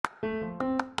Thank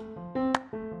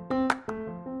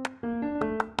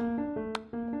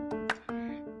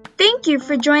you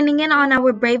for joining in on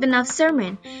our Brave Enough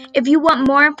sermon. If you want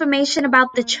more information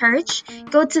about the church,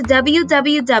 go to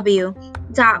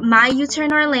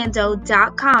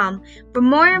www.myuturnorlando.com for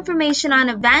more information on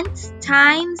events,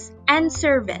 times, and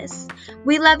service.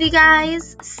 We love you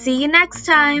guys. See you next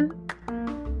time.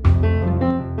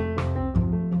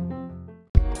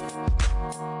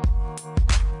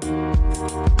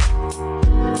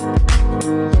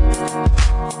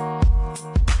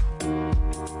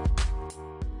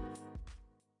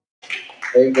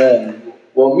 Amen.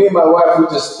 Well, me and my wife, we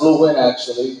just flew in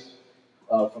actually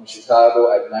from Chicago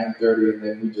at 9:30, and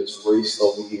then we just raced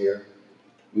over here.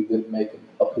 We did make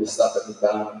a pit stop at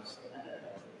McDonald's, a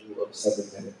little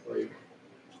 7-minute break.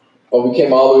 But we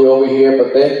came all the way over here.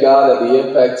 But thank God that the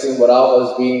Impact team, without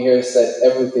us being here, set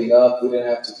everything up. We didn't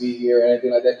have to be here or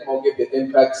anything like that. Come on, give the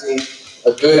Impact team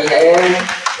a good hand.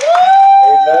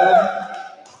 Amen.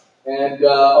 And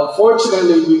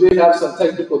unfortunately, we did have some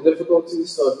technical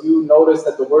difficulties. So if you noticed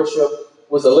that the worship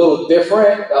was a little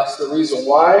different, that's the reason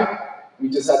why. We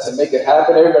just had to make it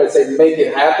happen. Everybody say, make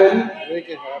it happen. Make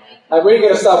it happen. And we ain't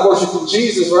going to stop worshiping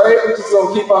Jesus, right? We're just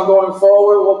going to keep on going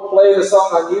forward. We'll play the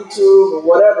song on YouTube or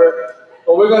whatever.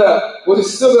 But we're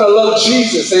still going to love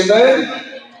Jesus. Amen?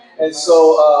 And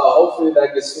so hopefully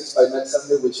that gets fixed by next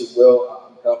Sunday, which it will.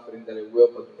 I'm confident that it will.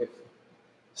 But if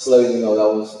just letting you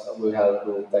know we had a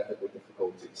little technical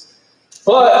difficulties.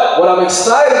 But what I'm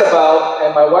excited about,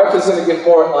 and my wife is going to give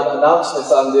more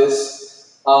announcements on this,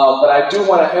 but I do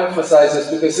want to emphasize this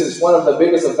because it's one of the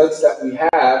biggest events that we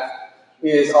have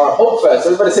is our Hope Fest.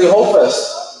 Everybody say Hope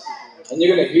Fest. And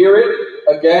you're going to hear it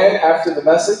again after the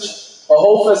message. Our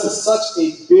Hope Fest is such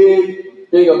a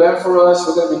big event for us.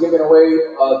 We're going to be giving away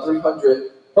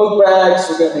 300 book bags.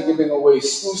 We're going to be giving away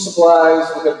school supplies.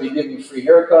 We're going to be giving free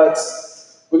haircuts.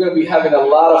 We're going to be having a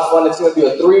lot of fun. It's going to be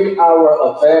a 3-hour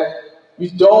event. You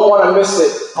don't want to miss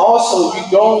it. Also, you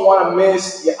don't want to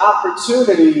miss the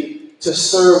opportunity to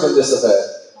serve in this event.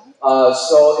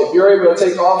 So if you're able to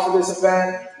take off for this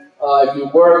event, if you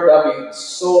work, that'd be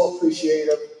so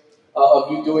appreciative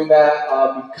of you doing that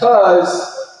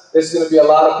because there's going to be a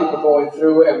lot of people going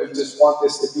through and we just want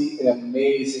this to be an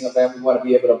amazing event. We want to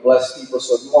be able to bless people.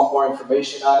 So if you want more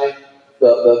information on it,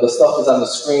 the stuff is on the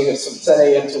screen. It's from 10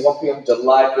 a.m. to 1 p.m.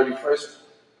 July 31st.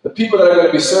 The people that are going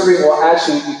to be serving will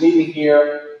actually be meeting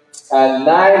here at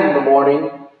 9 in the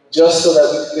morning just so that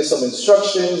we can get some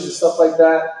instructions and stuff like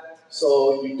that.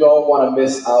 So you don't want to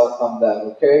miss out on that,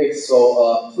 okay?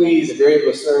 So please, if you're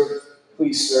able to serve,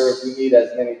 please serve. We need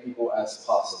as many people as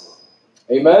possible.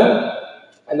 Amen?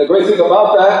 And the great thing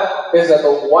about that is that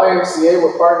the YMCA,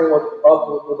 we're partnering with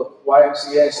the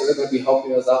YMCA, so they're going to be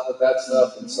helping us out with that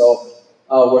stuff. And so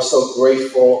we're so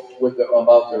grateful for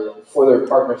their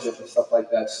partnership and stuff like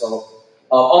that. So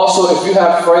also, if you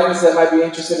have friends that might be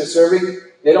interested in serving,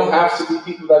 they don't have to be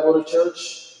people that go to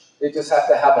church. They just have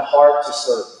to have a heart to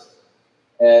serve.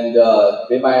 And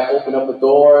they might open up a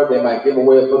door. They might give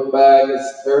away a book bag.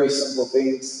 It's very simple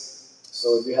things.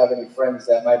 So if you have any friends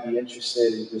that might be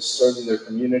interested in just serving their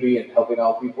community and helping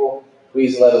out people,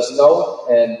 please let us know.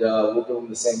 And we'll give them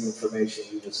the same information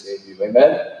we just gave you.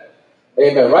 Amen?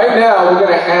 Amen. Right now, we're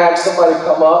going to have somebody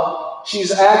come up.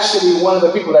 She's actually one of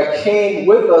the people that came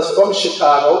with us from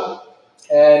Chicago.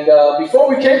 And before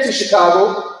we came to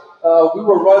Chicago, we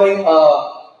were running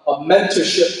a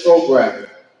mentorship program.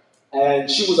 And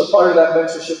she was a part of that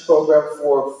mentorship program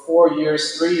for 4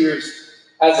 years, 3 years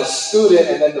as a student.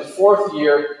 And then the 4th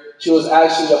year, she was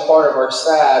actually a part of our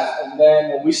staff. And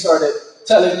then when we started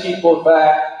telling people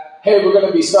that, hey, we're going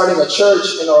to be starting a church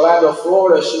in Orlando,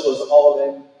 Florida, she was all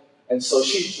in. And so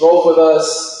she drove with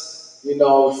us. You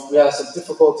know, we had some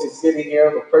difficulties getting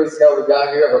here, but praise God we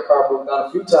got here. Her car broke down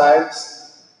a few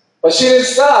times. But she didn't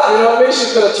stop, you know what I mean? She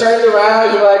could have turned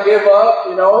around, you might give up,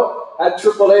 you know. Had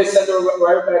AAA send her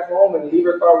right back home and leave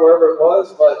her car wherever it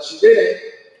was, but she didn't.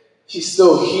 She's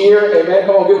still here. Amen.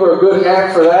 Come on, give her a good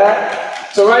hand for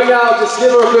that. So right now, just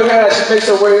give her a good hand as she makes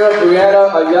her way up. Brianna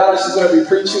Ayala, she's going to be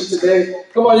preaching today.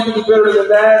 Come on, you can do better than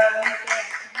that.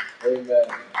 Amen.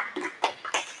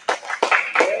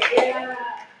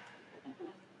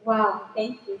 Wow,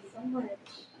 thank you so much.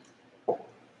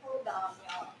 Hold on, y'all.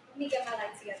 Let me get my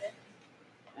lights together.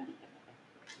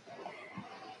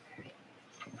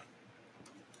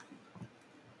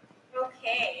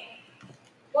 Okay.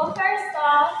 Well, first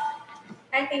off,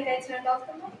 I think I turned off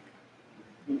the mic.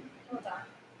 Hold on.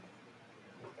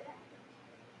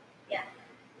 Yeah,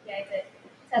 I did.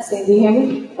 Testing, do you hear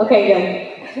me? Okay,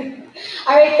 good.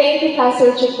 All right, thank you, Pastor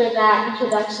Richard, for that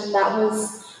introduction. That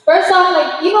was First off,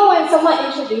 like, you know when someone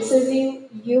introduces you,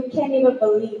 you can't even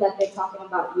believe that they're talking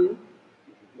about you.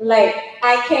 Like,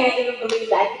 I can't even believe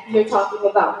that you're talking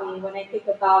about me when I think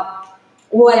about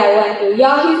what I went through.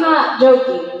 Y'all, he's not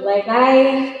joking. Like,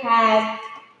 I had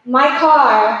my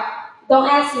car, don't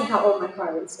ask me how old my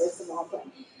car is, first of all, but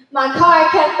my car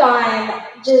kept on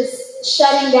just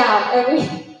shutting down every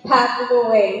path of the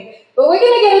way. But we're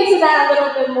going to get into that a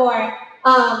little bit more.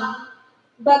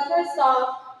 But first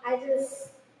off, I just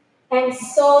am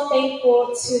so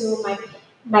thankful to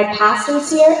my pastors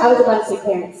here. I was about to say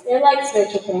parents. They're like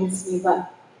spiritual parents to me,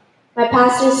 but my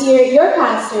pastors here, your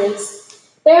pastors,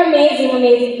 they're amazing,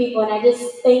 amazing people, and I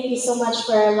just thank you so much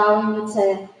for allowing me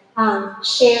to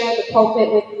share the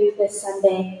pulpit with you this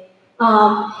Sunday.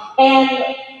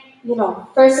 And, you know,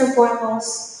 first and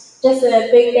foremost, just a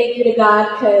big thank you to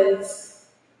God, because,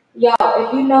 y'all,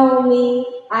 if you know me,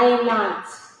 I am not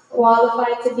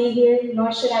qualified to be here,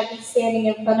 nor should I be standing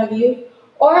in front of you,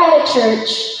 or at a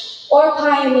church, or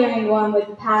pioneering one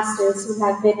with pastors who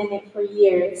have been in it for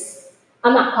years.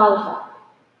 I'm not qualified.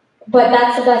 But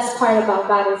that's the best part about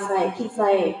God is like, he's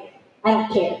like, I don't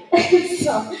care.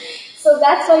 so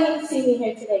that's why you see me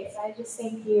here today. So I just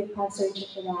thank you, Pastor Richard,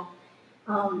 for that.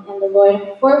 And the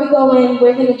Lord. Before we go in,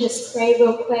 we're going to just pray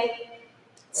real quick.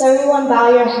 So everyone bow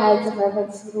your heads in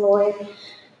reverence to the Lord.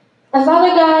 And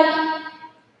Father God,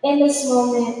 in this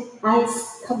moment, I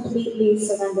completely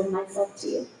surrender myself to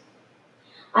you.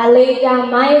 I lay down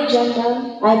my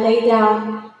agenda. I lay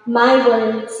down my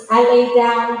words. I lay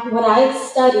down what I've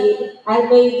studied. I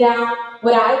lay down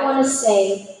what I want to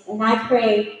say. And I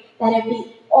pray that it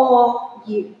be all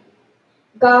you,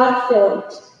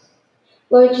 God-filled.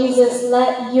 Lord Jesus,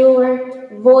 let your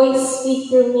voice speak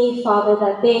through me, Father,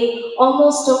 that they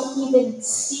almost don't even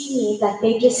see me, that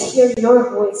they just hear your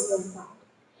voice, Lord God.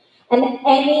 And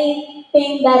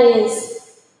anything that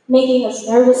is making us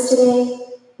nervous today,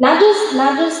 not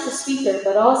just the speaker,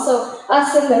 but also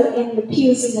us in the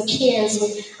pews and the chairs.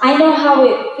 I know how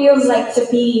it feels like to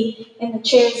be in the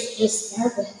chairs just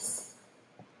nervous.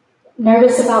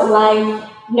 Nervous about life,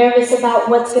 nervous about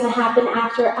what's going to happen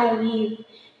after I leave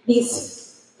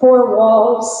these four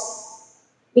walls.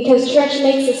 Because church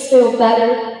makes us feel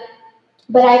better.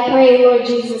 But I pray, Lord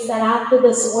Jesus, that after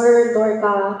this word, Lord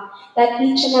God, that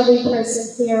each and every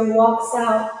person here walks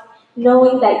out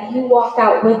knowing that you walk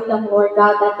out with them, Lord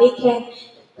God, that they can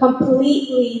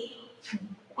completely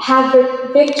have the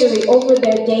victory over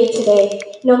their day today,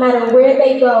 no matter where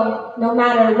they go, no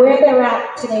matter where they're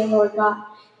at today, Lord God,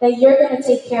 that you're going to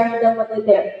take care of them, whether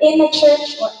they're in the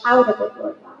church or out of it,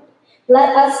 Lord God.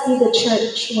 Let us be the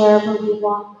church wherever we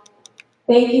walk.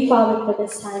 Thank you, Father, for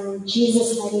this time. In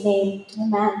Jesus' mighty name,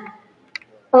 amen.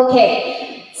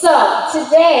 Okay, so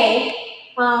today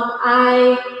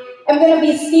I am going to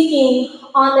be speaking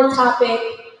on the topic,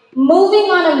 moving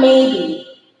on a maybe.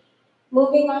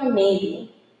 Moving on a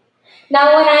maybe.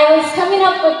 Now, when I was coming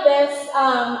up with this,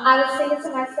 I was thinking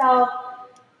to myself,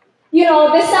 you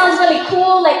know, this sounds really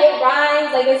cool, like it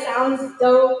rhymes, like it sounds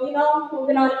dope, you know,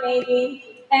 moving on a maybe.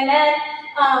 And then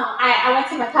I went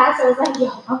to my pastor, I was like,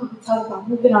 yo, I'm going to talk about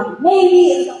moving on a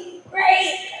maybe, it's going to be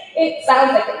great. It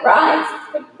sounds like it rhymes,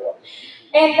 it's pretty cool.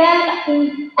 And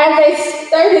then as I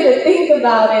started to think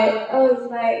about it, I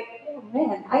was like, oh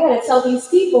man, I got to tell these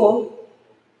people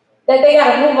that they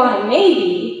got to move on a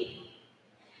maybe.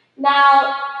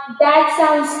 Now, that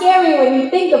sounds scary when you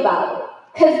think about it,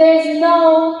 because there's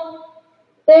no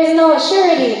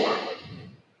assurity in that.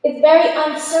 It's very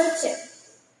uncertain.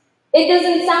 It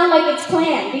doesn't sound like it's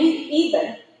planned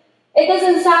either. It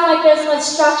doesn't sound like there's much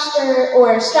structure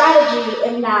or strategy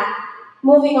in that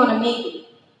moving on a maybe.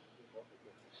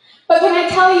 But can I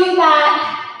tell you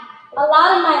that a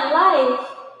lot of my life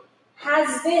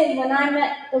has been, when I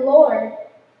met the Lord,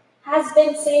 has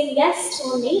been saying yes to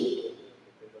a maybe.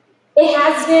 It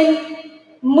has been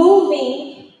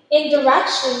moving in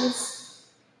directions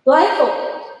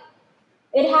blindfolded.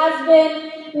 It has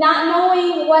been not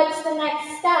knowing what's the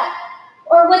next step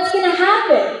or what's going to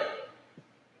happen.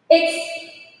 It's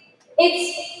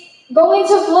going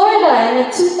to Florida in a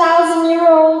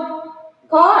 2,000-year-old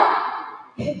car.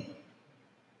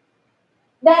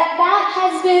 That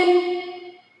has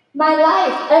been my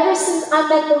life ever since I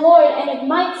met the Lord, and it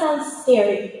might sound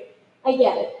scary. I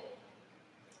get it.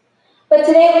 But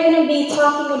today we're going to be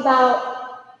talking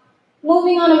about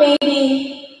moving on a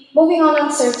maybe, moving on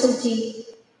uncertainty,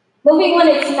 moving when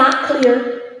it's not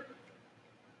clear,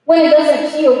 when it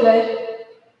doesn't feel good,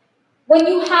 when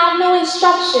you have no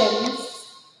instructions,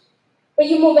 but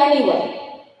you move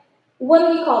anyway. What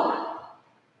do we call that?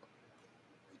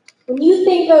 When you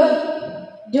think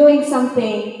of doing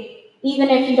something even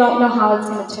if you don't know how it's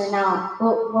going to turn out.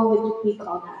 What would we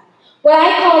call that? What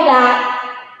I call that,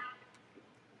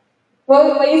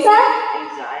 what you said?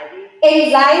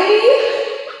 Anxiety?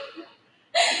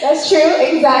 That's true,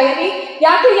 anxiety.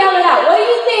 Y'all can yell it out. What do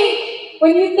you think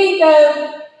when you think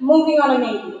of moving on a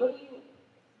Navy? What do you?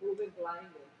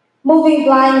 Moving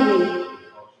blindly.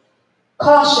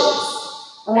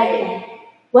 Cautious. I like that.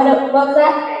 What was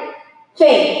that?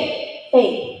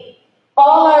 Faith.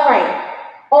 All are right.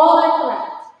 All are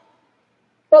correct.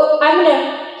 But I'm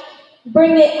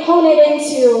going to hone it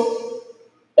into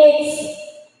its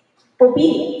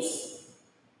obedience.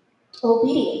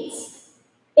 Obedience.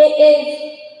 It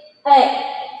is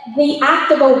the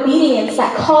act of obedience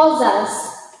that calls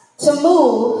us to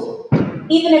move,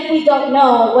 even if we don't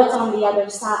know what's on the other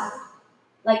side.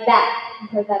 Like that. You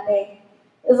heard that thing?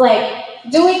 It's like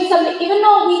doing something, even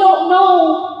though we don't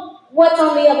know what's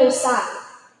on the other side.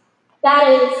 That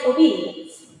is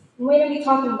obedience. We're going to be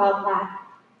talking about that.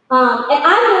 And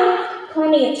I moved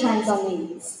plenty of times on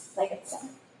Navys, like I said.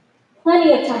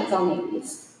 Plenty of times on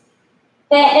Navys.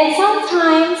 And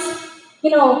sometimes,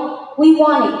 we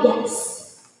want a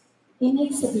yes. It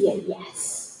needs to be a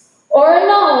yes. Or a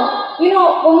no.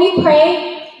 When we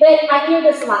pray, I hear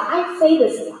this a lot. I say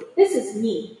this a lot. This is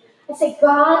me. I say,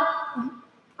 God,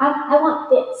 I want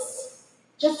this.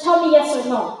 Just tell me yes or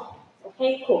no.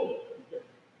 Okay, cool.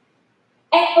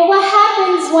 And what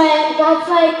happens when God's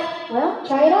like, well,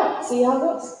 try it out, see how it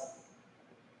goes.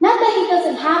 Not that he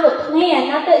doesn't have a plan,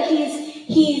 not that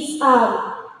he's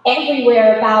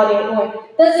everywhere about it, or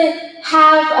doesn't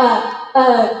have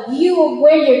a view of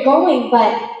where you're going,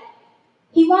 but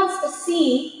he wants to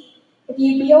see if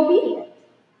you be obedient.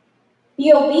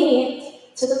 Be obedient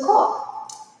to the call,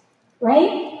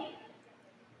 right?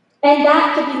 And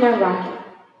that could be nerve-wracking,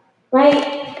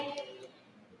 right?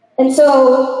 And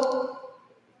so,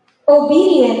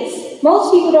 obedience,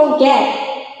 most people don't get.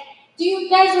 Do you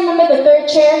guys remember the third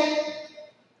chair?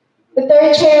 The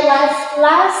third chair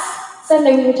last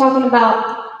Sunday we were talking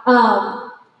about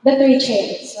the 3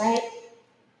 chairs, right?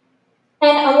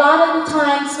 And a lot of the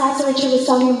times Pastor Richard was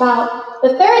talking about the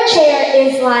third chair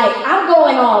is like, I'm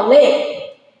going all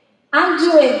in. I'm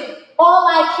doing all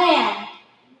I can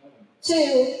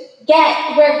to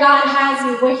get where God has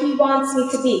me, where he wants me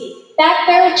to be. That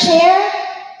third chair,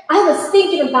 I was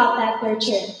thinking about that third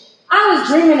chair. I was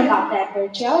dreaming about that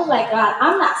third chair. I was like, God,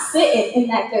 I'm not sitting in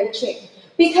that third chair.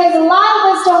 Because a lot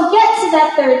of us don't get to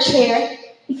that third chair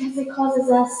because it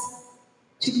causes us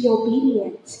to be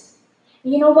obedient.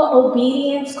 You know what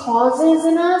obedience causes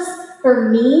in us? For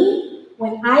me,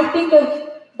 when I think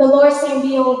of the Lord saying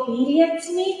be obedient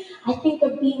to me, I think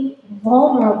of being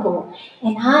vulnerable.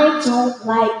 And I don't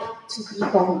like to be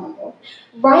vulnerable.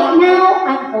 Right now,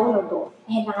 I'm vulnerable,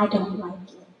 and I don't like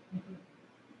it.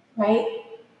 Right?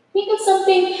 Think of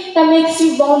something that makes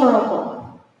you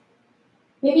vulnerable.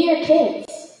 Maybe your kids.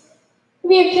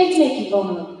 Maybe your kids make you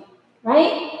vulnerable.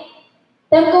 Right?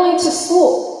 Them going to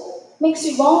school makes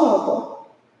you vulnerable.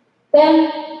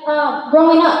 Them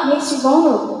growing up makes you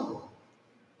vulnerable.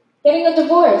 Getting a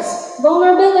divorce,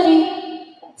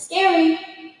 vulnerability, that's scary.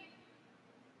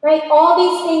 Right? All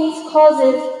these things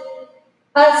causes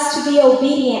us to be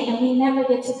obedient, and we never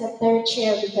get to the third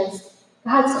chair because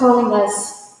God's calling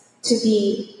us to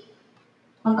be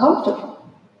uncomfortable.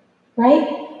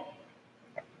 Right?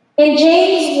 In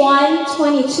James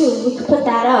 1:22, we could put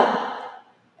that up.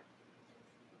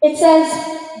 It says,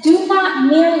 do not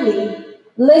merely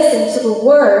listen to the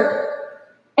word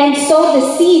and so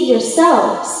deceive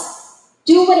yourselves.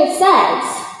 Do what it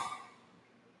says.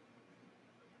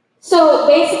 So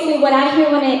basically what I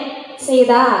hear when I say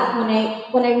that,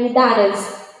 when I read that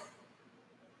is,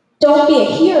 don't be a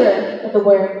hearer of the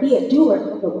word, be a doer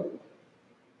of the word.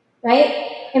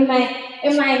 Right? In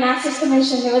my master's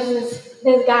commission, there was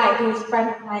this guy who was a friend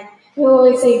of mine who would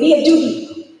always say, be a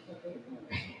doobie.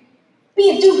 Be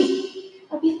a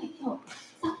doobie. I'd be like, yo,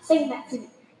 stop saying that to me.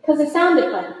 Because it sounded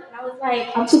funny. And I was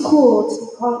like, I'm too cool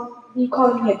to be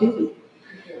calling me a doobie.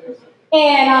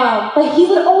 And, but he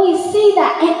would always say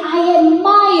that, and I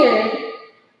admired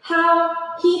how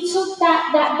he took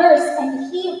that verse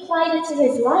and he applied it to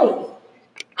his life.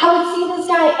 I would see this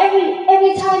guy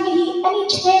every time any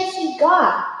chance he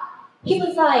got, he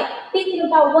was like thinking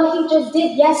about what he just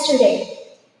did yesterday.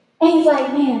 And he's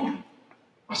like, man,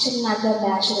 I should have not done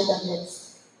that, I should have done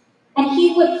this. And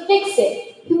he would fix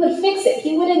it. He would fix it.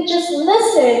 He wouldn't just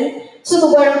listen to the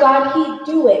word of God, he'd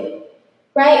do it.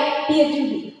 Right? Be a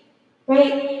doobie.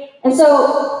 Right? And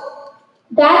so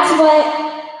that's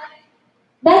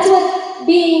what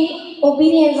being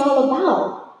obedient is all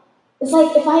about. It's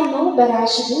like if I know better, I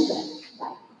should do better.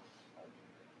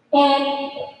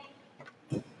 And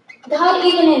God,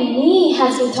 even in me,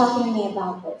 has been talking to me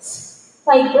about this.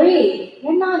 Like, Bree,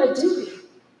 you're not a doobie.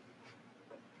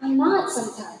 I'm not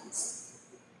sometimes.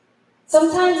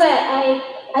 Sometimes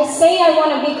I say I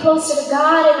want to be closer to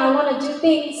God and I want to do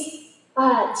things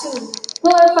to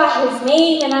glorify His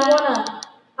name, and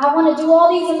I want to do all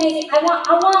these amazing. I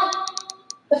want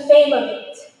the fame of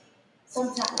it.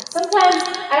 Sometimes, and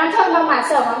I'm talking about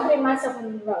myself. I'm putting myself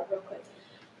in the rug real quick.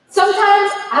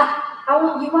 Sometimes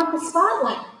you want the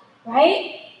spotlight,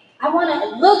 right? I want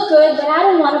to look good, but I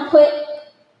don't want to put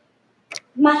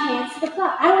my hands to the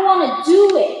plow. I don't want to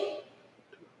do it.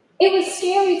 It was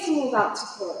scary to move out to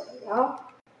Florida, y'all.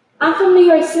 I'm from New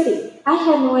York City. I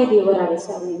had no idea what I was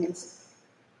going into.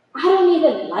 I don't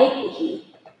even like the heat.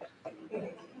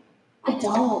 I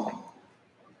don't.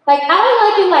 Like, I don't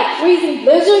like it like freezing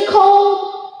blizzard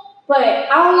cold, but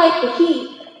I don't like the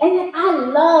heat. And then I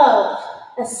love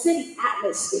a city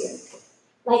atmosphere.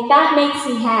 Like, that makes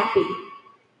me happy.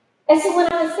 And so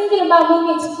when I was thinking about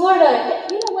moving to Florida,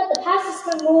 you know what? The pastors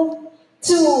could move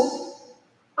to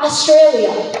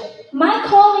Australia. My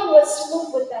calling was to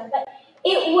move with them, but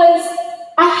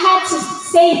I had to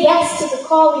say yes to the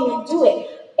calling and do it.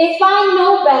 If I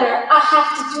know better, I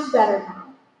have to do better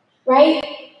now, right?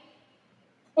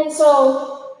 And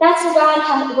so that's what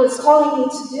God was calling me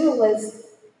to do, was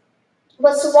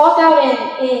to walk out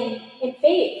in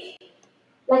faith.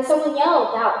 Like someone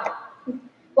yelled out,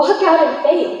 walk out in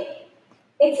faith.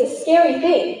 It's a scary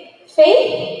thing.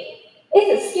 Faith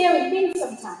is a scary thing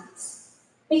sometimes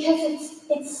because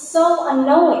it's so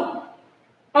unknowing,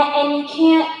 and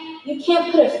you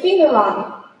can't put a finger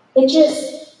on it.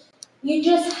 You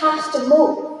just have to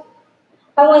move.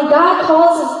 And when God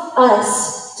causes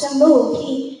us to move,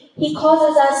 He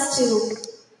causes us to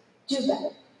do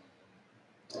better.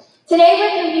 Today we're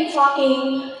going to be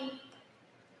talking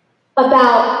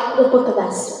about the book of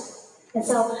Esther. And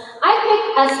so I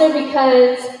picked Esther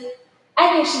because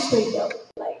I think she's pretty dope.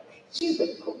 Like, she's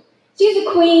pretty cool. She's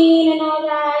a queen and all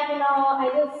that, you know.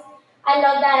 I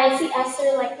love that. I see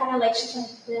Esther like kind of like she's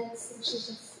like this, and she's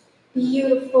just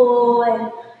beautiful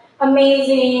and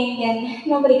amazing, and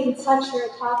nobody can touch her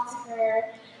or talk to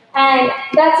her. And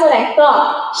that's what I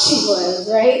thought she was,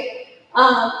 right?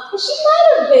 She might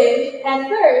have been at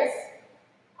first,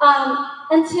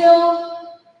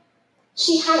 until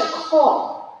she had a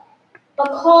call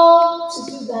to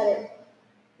do better,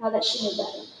 now that she knew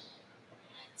better.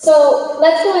 So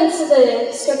let's go into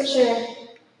the scripture,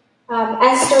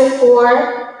 Esther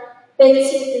 4,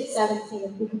 15 through 17,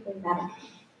 if we can bring that up.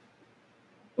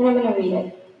 And I'm going to read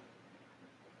it.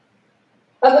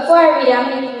 But before I read it, I'm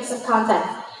going to give you some context.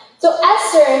 So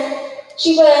Esther,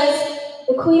 she was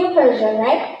the queen of Persia,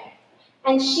 right?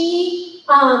 And she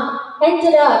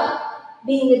ended up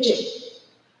being a Jew,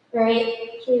 right?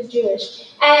 She was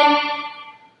Jewish. And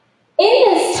in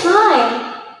this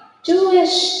time,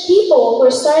 Jewish people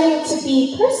were starting to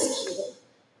be persecuted.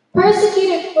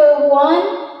 Persecuted for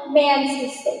one man's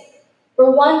mistake.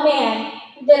 For one man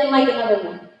who didn't like another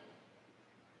man.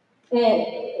 And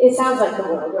it sounds like the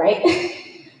world, right?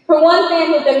 For one man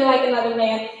who didn't like another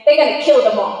man, they're going to kill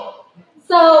them all.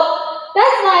 So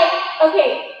that's like,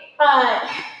 okay,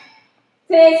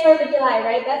 today's 4th of July,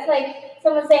 right? That's like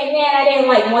someone saying, man, I didn't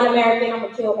like one American, I'm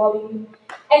going to kill all of you.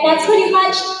 And that's pretty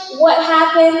much what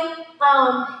happened,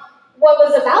 what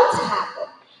was about to happen.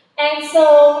 And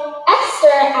so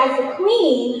Esther, as the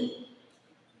queen,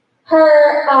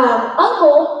 her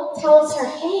uncle tells her,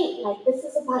 hey, like, this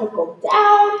is about to go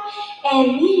down,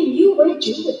 and me and you, we're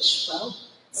Jewish, bro.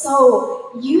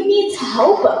 So you need to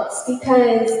help us,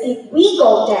 because if we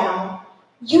go down,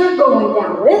 you're going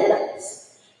down with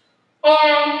us.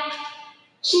 And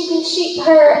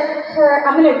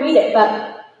I'm going to read it,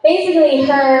 but basically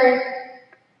her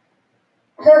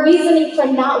reasoning for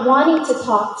not wanting to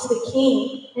talk to the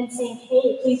king and saying,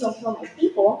 hey, please don't kill my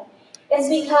people, is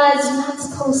because you're not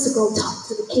supposed to go talk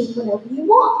to the king whenever you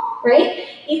want, right?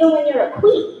 Even when you're a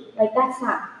queen, like, that's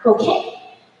not okay.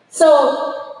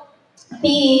 So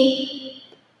the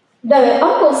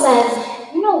uncle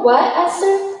says, you know what,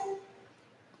 Esther?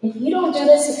 If you don't do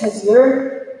this because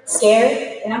you're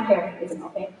scared, and I'm paraphrasing,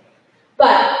 okay?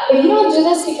 But if you don't do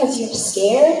this because you're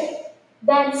scared,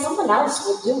 then someone else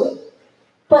will do it.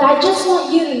 But I just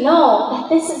want you to know that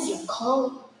this is your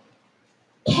calling.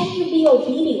 Can you be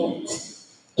obedient?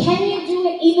 Can you do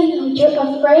it even though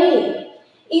you're afraid?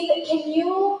 Can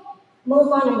you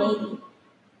move on a maybe?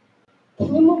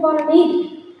 Can you move on a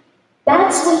maybe?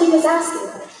 That's what he was asking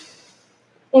her.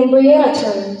 In Brianna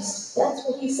terms, that's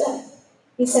what he said.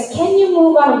 He said, can you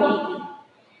move on a maybe?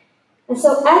 And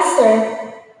so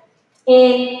Esther,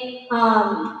 in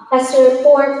Esther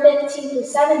 4, 15 through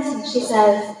 17, she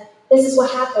says, this is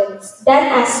what happens. Then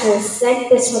Esther sent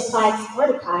this reply to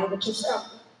Mordecai, which is her,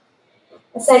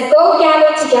 and said, "Go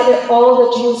gather together all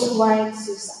the Jews who are in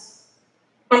Susa,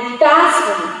 and fast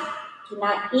for me. Do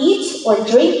not eat or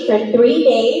drink for 3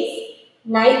 days,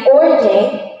 night or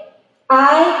day.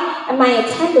 I and my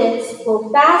attendants will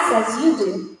fast as you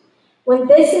do. When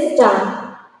this is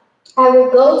done, I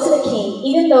will go to the king,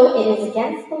 even though it is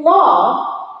against the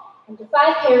law, and if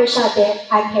I perish out there,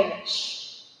 I perish."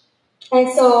 And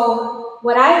so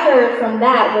what I heard from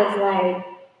that was like,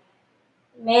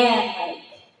 man, like,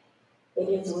 it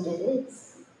is what it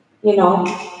is. You know?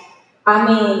 I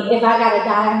mean, if I gotta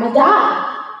die, I'm gonna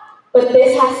die. But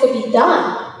this has to be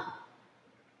done.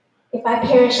 If I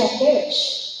perish, I perish.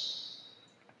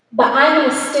 But I'm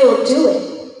gonna still do it.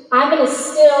 I'm gonna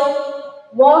still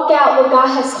walk out what God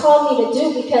has called me to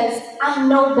do because I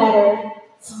know better,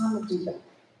 so I'm gonna do better.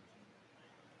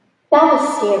 That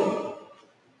was scary.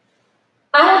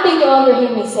 I don't think you'll ever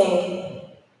hear me say,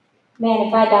 man,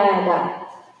 if I die, I die.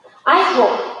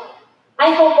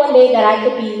 I hope one day that I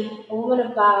could be a woman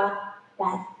of God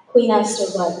that Queen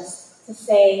Esther was, to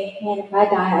say, man, if I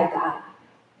die, I die.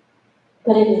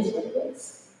 But it is what it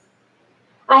is.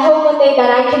 I hope one day that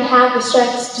I can have the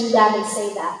strength to do that and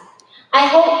say that. I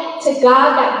hope to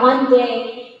God that one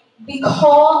day the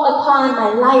call upon my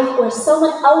life or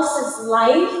someone else's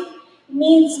life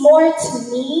means more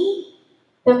to me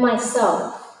than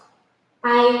myself.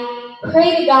 I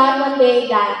pray to God one day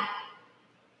that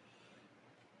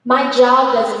my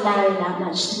job doesn't matter that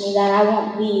much to me, that I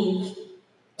won't leave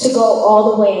to go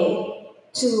all the way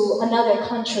to another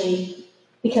country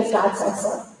because God says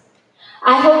so.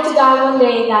 I hope to God one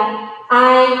day that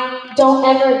I don't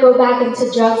ever go back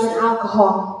into drugs and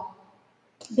alcohol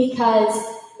because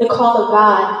the call of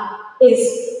God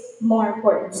is more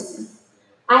important to me.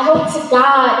 I hope to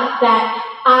God that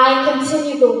I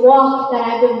continue the walk that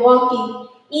I've been walking,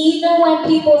 even when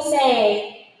people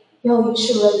say, yo, you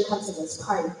should really come to this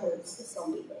party because it's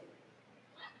going to be lit.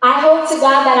 I hope to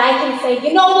God that I can say,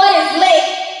 you know what is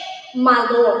lit? My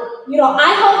Lord. You know,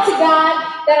 I hope to God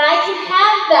that I can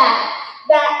have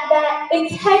that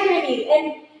integrity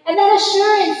and that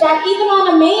assurance that even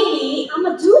on a maybe, I'm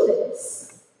going to do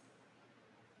this.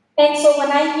 And so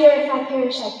when I hear, if I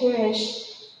perish, I perish,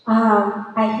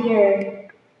 I hear,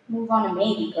 move on a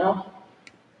maybe, girl.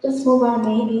 Just move on a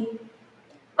maybe.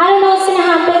 I don't know what's going to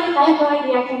happen. I have no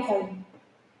idea. I can't tell you.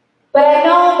 But I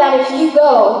know that if you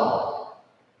go,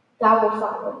 God will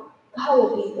follow. God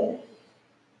will be there.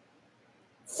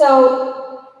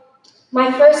 So,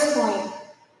 my first point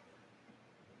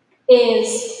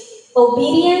is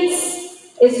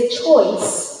obedience is a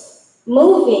choice.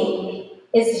 Moving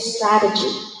is a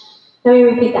strategy. Let me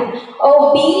repeat that.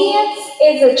 Obedience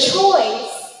is a choice.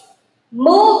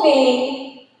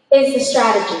 Moving is the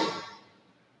strategy.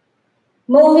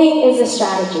 Moving is a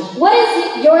strategy. What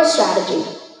is your strategy?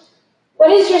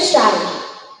 What is your strategy?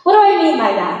 What do I mean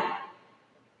by that?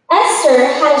 Esther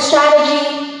had a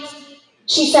strategy.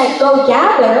 She said, go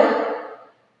gather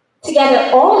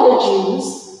together all the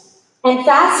Jews and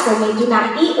fast for me. Do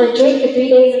not eat or drink for 3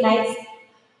 days and nights.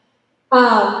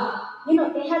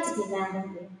 They had to be that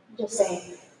hungry. I'm just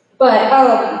saying. But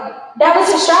that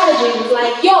was her strategy. It was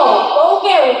like, yo, go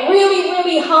get really,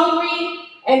 really hungry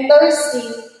and thirsty.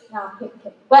 No, I'm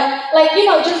kidding. But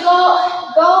just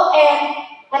go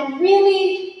and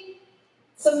really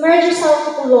submerge yourself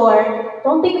with the Lord.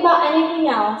 Don't think about anything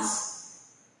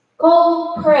else.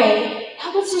 Go pray.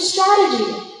 That was her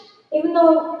strategy. Even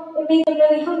though it made them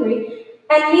really hungry.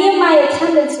 And me and my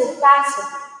attendants will fast with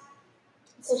me.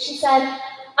 So she said,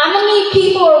 I'm going to need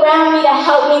people around me to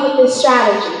help me with this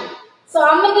strategy. So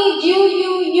I'm going to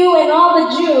need you, and all the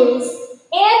Jews,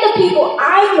 and the people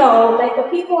I know, like the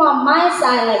people on my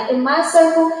side, like in my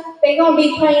circle, they're going to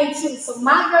be praying too. So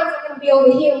my girls are going to be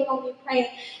over here, we're going to be praying.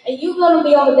 And you're going to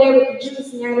be over there with the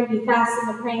Jews, and you're going to be fasting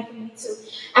and praying for me too.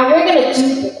 And we're going to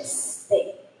do this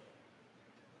thing.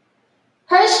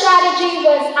 Her strategy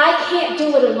was, I can't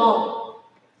do it alone.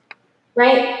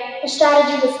 Right? Her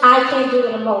strategy was, I can't do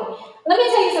it alone. Let me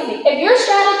tell you something. If your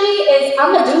strategy is,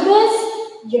 I'm going to do this,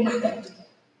 you're not going to do it.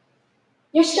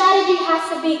 Your strategy has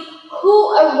to be,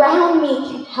 who around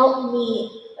me can help me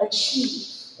achieve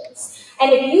this?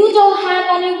 And if you don't have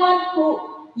anyone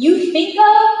who you think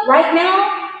of right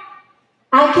now,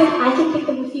 I can think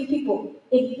of a few people.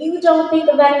 If you don't think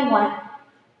of anyone,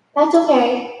 that's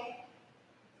okay.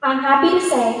 I'm happy to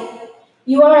say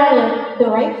you are at the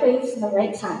right place in the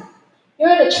right time. You're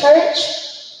at a church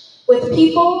with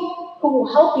people who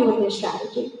will help you with your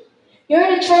strategy. You're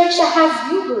at a church that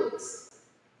has youth groups.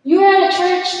 You're at a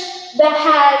church that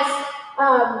has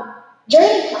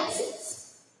journey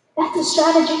classes. That's a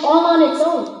strategy all on its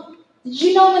own. Did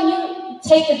you know when you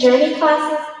take the journey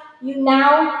classes, you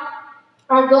now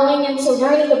are going into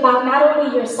learning about not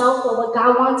only yourself, but what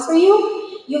God wants for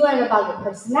you? You learn about your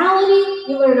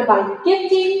personality, you learn about your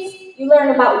giftings, you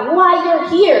learn about why you're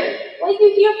here, what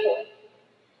you're here for.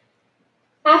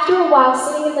 After a while,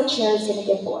 sitting in the chair is going to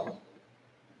get bored.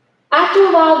 After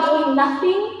a while, doing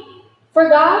nothing for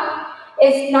God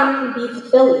is not going to be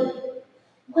fulfilling.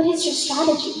 What is your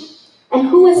strategy? And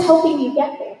who is helping you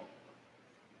get there?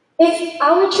 If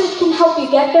our church can help you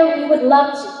get there, we would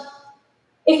love to.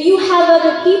 If you have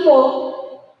other people,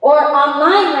 or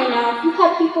online right now, if you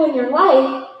have people in your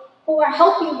life who are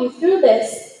helping you through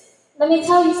this, let me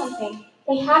tell you something.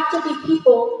 They have to be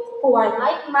people who are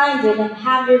like-minded and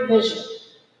have your vision.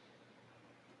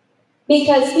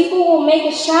 Because people will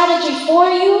make a strategy for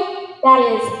you that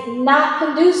is not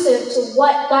conducive to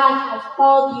what God has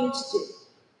called you to do.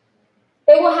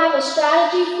 They will have a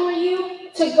strategy for you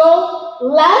to go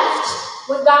left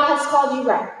when God has called you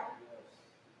right.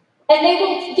 And they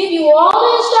will give you all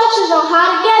the instructions on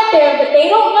how to get there, but they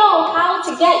don't know how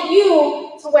to get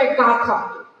you to where God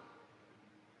called you.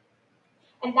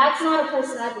 And that's not a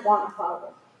person I'd want to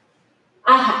follow.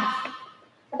 I have.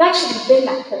 I've actually been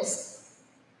that person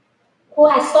who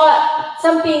has thought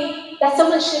something, that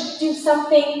someone should do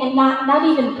something and not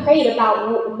even prayed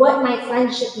about what my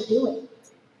friend should be doing.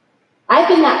 I've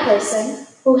been that person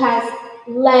who has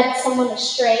led someone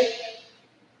astray,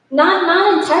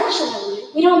 not intentionally.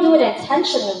 We don't do it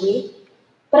intentionally,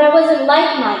 but I wasn't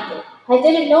like-minded. I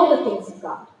didn't know the things of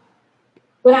God.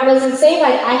 When I wasn't saved,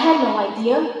 I had no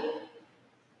idea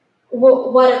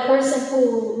what a person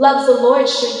who loves the Lord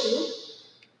should do.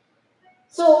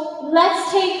 So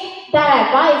let's take that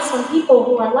advice from people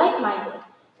who are like-minded,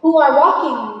 who are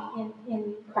walking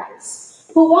in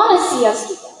Christ, who want to see us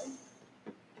together.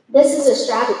 This is a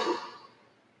strategy.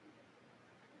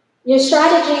 Your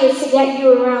strategy is to get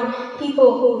you around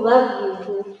people who love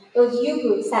you, those youth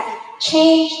groups that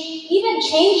change, even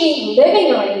changing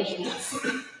living arrangements.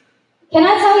 Can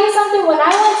I tell you something? When I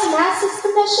went to Master's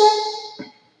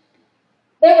Commission,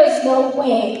 there was no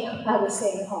way I was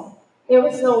staying home. There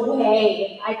was no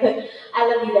way I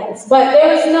love you guys, but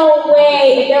there was no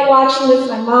way, if they're watching this,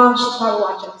 my mom should probably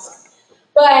watch it, sorry.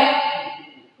 But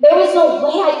there was no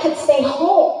way I could stay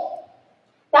home.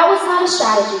 That was not a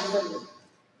strategy for me.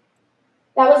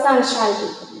 That was not a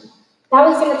strategy for me. That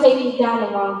was going to take me down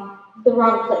the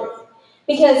wrong place.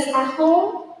 Because at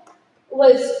home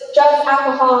was drugs,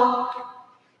 alcohol,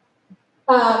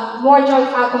 more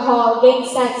drugs, alcohol, gang,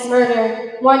 sex,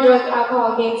 murder, more drugs,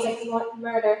 alcohol, gang, sex,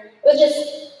 murder. It was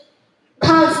just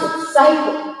constant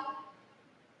cycle.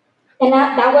 And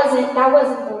that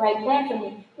wasn't the right plan for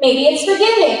me. Maybe it's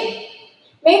forgiving.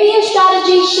 Maybe your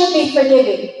strategy should be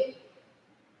forgiving.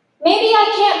 Maybe I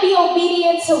can't be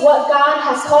obedient to what God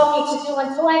has called me to do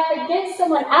until I forgive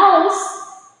someone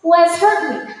else who has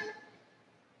hurt me.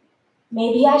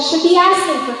 Maybe I should be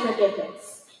asking for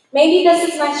forgiveness. Maybe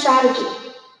this is my strategy.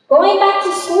 Going back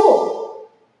to school,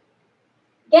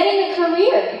 getting a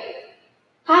career,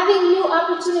 having new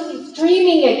opportunities,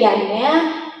 dreaming again,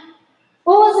 man.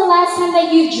 When was the last time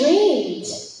that you dreamed?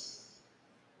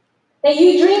 That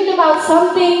you dreamed about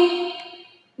something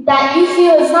that you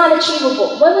feel is not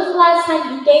achievable? When was the last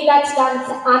time you gave that to God and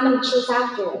said, I'm going to chase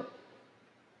after it?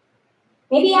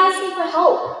 Maybe asking for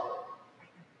help.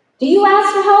 Do you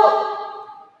ask for help?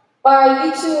 Or are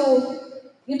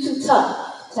you too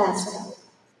tough to ask for help?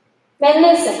 Man,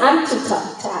 listen, I'm too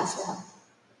tough to ask for help.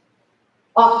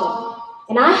 Often.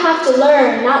 And I have to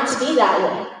learn not to be that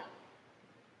way.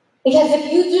 Because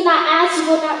if you do not ask, you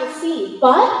will not receive.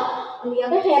 But, on the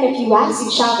other hand, if you ask, you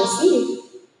shall receive.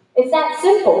 It's that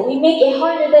simple. We make it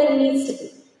harder than it needs to be.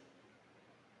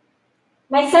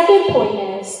 My second point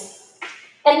is,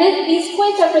 and then these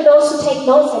points are for those who take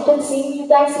notes. I've been seeing you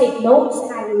guys take notes,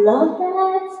 and I love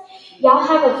that. Y'all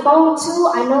have a phone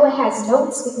too. I know it has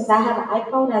notes because I have an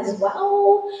iPhone as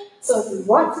well. So if you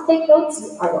want to take notes,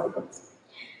 you are welcome to.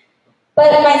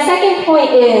 But my second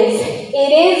point is, it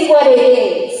is what it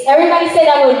is. Everybody say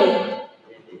that with me.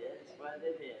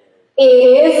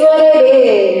 It is what it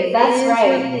is. That's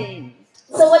right.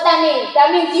 So what that means?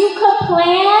 That means you could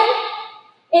plan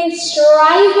in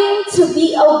striving to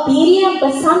be obedient,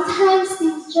 but sometimes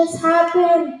things just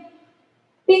happen.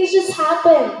 Things just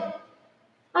happen.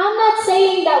 I'm not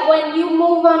saying that when you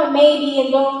move on a maybe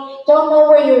and don't know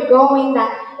where you're going,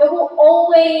 that it will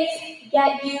always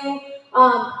get you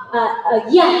a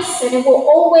yes, and it will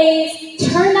always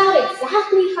turn out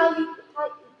exactly how you.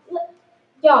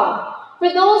 Y'all,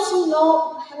 for those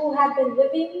who have been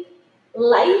living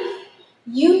life,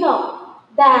 you know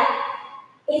that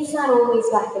it's not always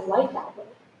black and white that way.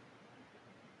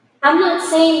 I'm not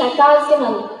saying that God's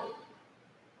going to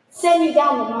send you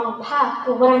down the wrong path,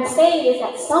 but what I'm saying is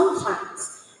that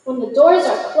sometimes when the doors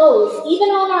are closed, even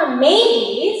on our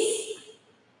maybes,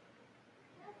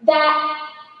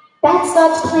 that's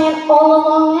God's plan all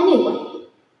along anyway.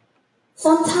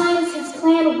 Sometimes his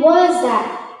plan was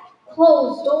that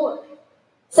closed door.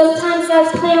 Sometimes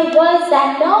God's plan was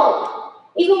that no,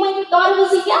 even when you thought it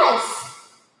was a yes.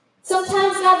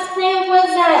 Sometimes God's plan was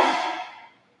that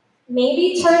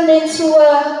maybe turned into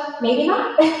a maybe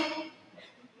not.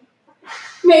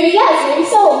 Maybe yes, maybe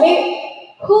so.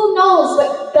 Maybe, who knows?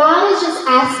 But God is just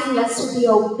asking us to be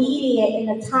obedient in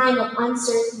a time of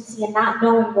uncertainty and not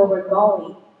knowing where we're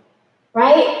going.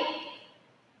 Right?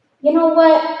 You know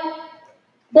what?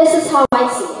 This is how I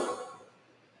see it.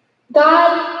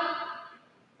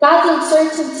 God's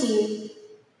uncertainty,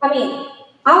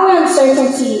 our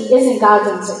uncertainty isn't God's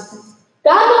uncertainty.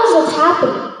 God knows what's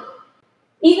happening,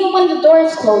 even when the door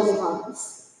is closing on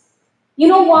us. You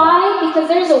know why? Because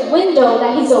there's a window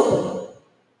that he's opening.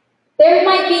 There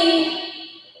might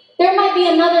be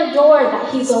another door that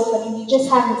he's opening, you just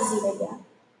haven't seen it yet.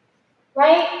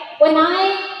 Right?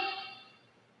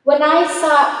 When I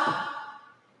stop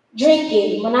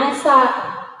drinking, when I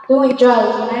stop doing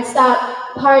drugs, when I stop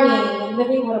partying and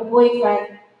living with a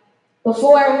boyfriend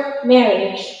before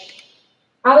marriage,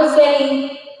 I was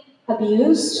getting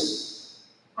abused.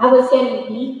 I was getting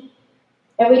beat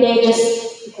every day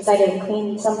just because I didn't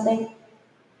clean something.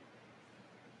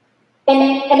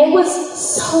 And it was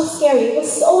so scary. It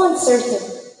was so uncertain.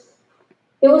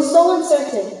 It was so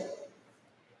uncertain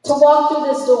to walk through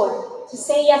this door, to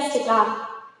say yes to God.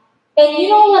 And you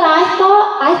know what I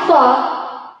thought? I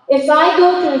thought, if I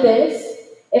go through this,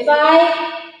 if I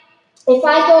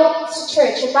go to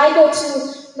church, if I go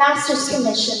to Master's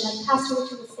Commission, like Pastor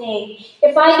Richard was saying,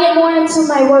 if I get more into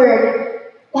my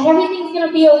word, that everything's going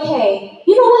to be okay.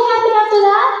 You know what happened after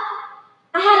that?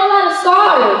 I had a lot of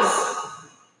scars.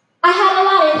 I had a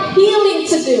lot of healing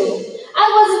to do. I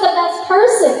wasn't the best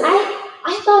person.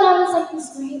 I thought I was like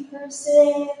this great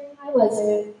person. I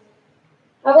wasn't.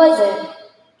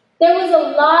 There was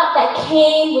a lot that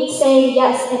came with saying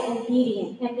yes and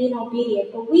being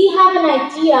obedient. But we have an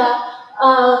idea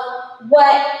of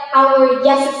what our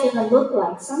yes is going to look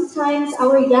like. Sometimes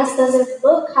our yes doesn't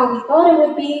look how we thought it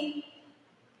would be.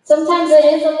 Sometimes it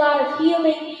is a lot of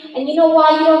healing. And you know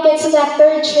why you don't get to that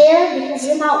third chair? Because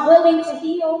you're not willing to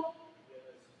heal.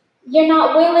 You're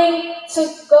not willing to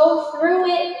go through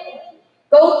it,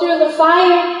 go through the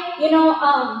fire.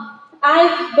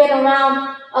 I've been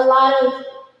around a lot of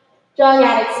drug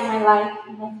addicts in my life,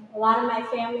 a lot of my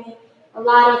family, a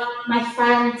lot of my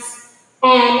friends.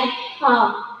 And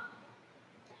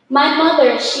my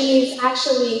mother, thank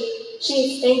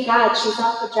God, she's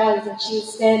off the drugs, and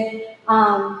she's been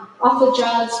off the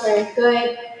drugs for a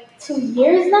good 2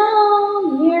 years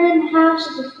now, year and a half,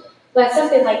 but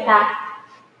something like that.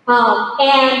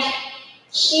 And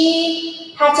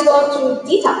she had to go through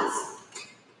detox.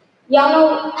 Y'all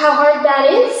know how hard that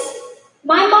is?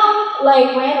 My mom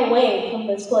ran away from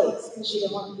this place because she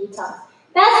didn't want to detox.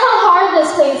 That's how hard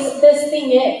this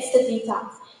thing is to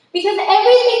detox. Because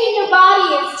everything in your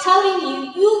body is telling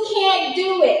you can't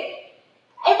do it.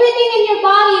 Everything in your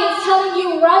body is telling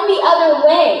you run the other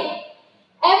way.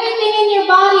 Everything in your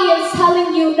body is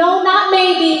telling you no, not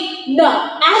maybe,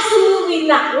 no, absolutely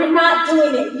not. We're not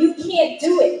doing it. You can't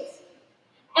do it.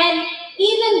 And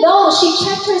even though she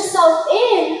checked herself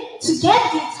in to get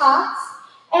detox,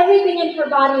 everything in her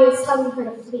body is telling her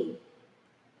to flee.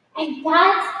 And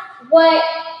that's what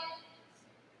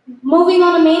moving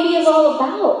on a maybe is all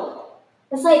about.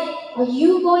 It's like, are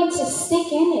you going to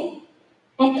stick in it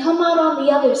and come out on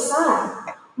the other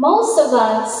side? Most of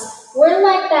us, we're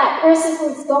like that person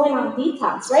who's going on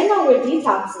detox. Right now we're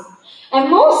detoxing. And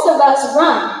most of us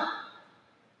run.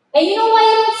 And you know why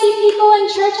you don't see people in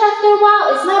church after a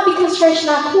while? It's not because church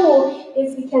not cool.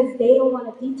 It's because they don't want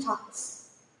to detox.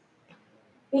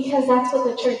 Because that's what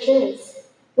the church is.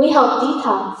 We help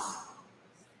detox.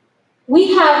 We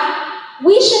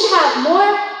should have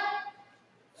more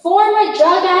former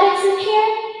drug addicts in here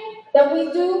than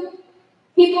we do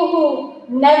people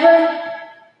who never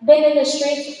been in the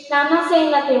streets. Now, I'm not saying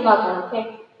nothing about that,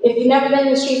 okay? If you've never been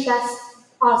in the streets, that's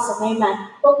awesome, amen.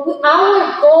 But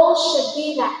our goal should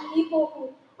be that people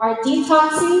who are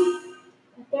detoxing,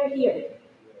 that they're here.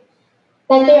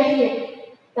 That they're here.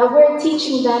 That we're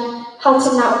teaching them how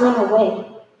to not run away.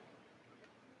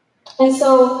 And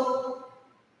so,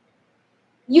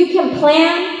 you can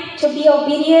plan to be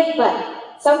obedient,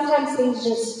 but sometimes things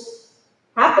just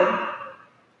happen.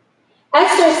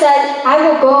 Esther said, I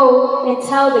will go and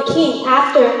tell the king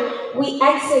after we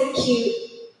execute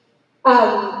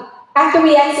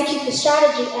the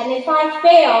strategy, and if I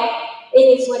fail,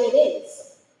 it is what it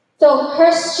is. So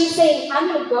she's saying, I'm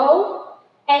going to go,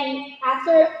 and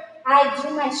after I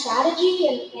do my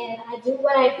strategy and I do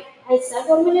what I said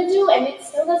I'm going to do, and it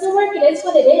still doesn't work, it is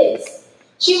what it is.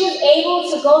 She was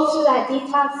able to go through that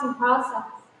detoxing process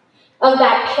of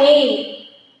that pain,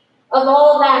 of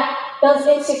all those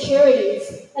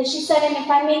insecurities. And she said, and if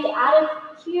I make it out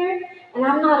of here and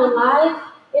I'm not alive,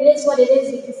 it is what it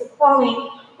is, because the calling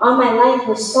on my life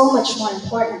was so much more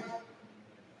important.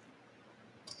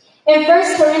 In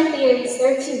 1 Corinthians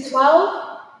 13:12,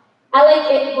 I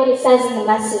like what it says in the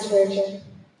Message version.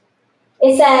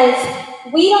 It says,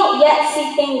 we don't yet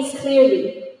see things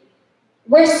clearly.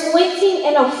 We're squinting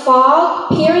in a fog,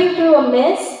 peering through a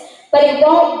mist, but it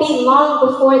won't be long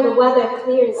before the weather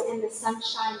clears and the sun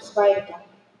shines bright again.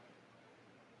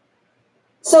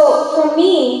 So for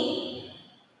me,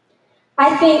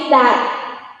 I think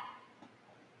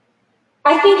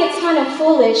it's kind of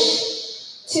foolish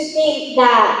to think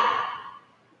that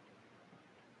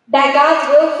God's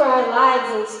will for our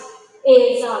lives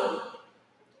is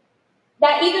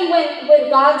that even with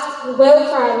God's will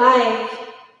for our life,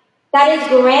 that is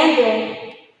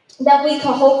grander than we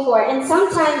can hope for. And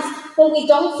sometimes when we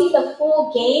don't see the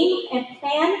full game and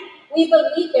plan, we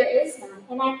believe there is none.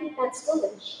 And I think that's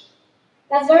foolish.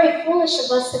 That's very foolish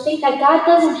of us to think that God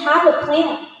doesn't have a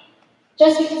plan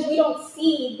just because we don't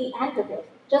see the end of it,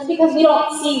 just because we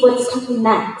don't see what's coming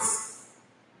next.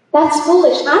 That's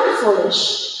foolish. I'm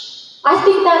foolish. I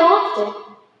think that often.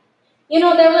 You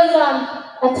know, there was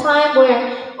a time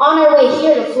where on our way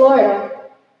here to Florida,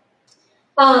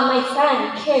 my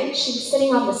friend, Kim, she was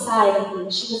sitting on the side of me.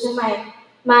 She was in my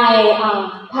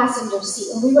passenger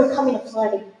seat, and we were coming to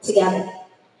Florida together.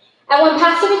 And when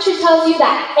Pastor Richard tells you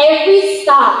that every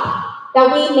stop that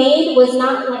we made was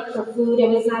not like for food, it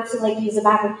was not to like use the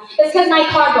bathroom, it's because my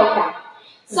car broke down.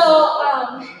 So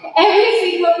every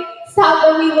single stop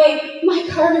that we made, my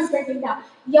car was breaking down.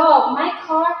 Y'all, my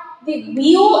car, the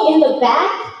wheel in the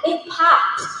back, it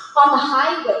popped on the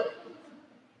highway.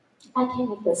 I can't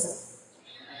make this up.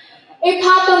 It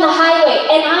popped on the highway,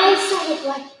 and I started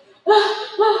like,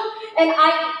 and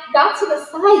I got to the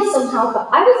side somehow, but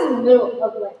I was in the middle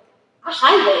of like a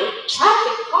highway,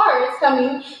 traffic, cars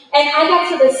coming, and I got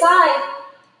to the side,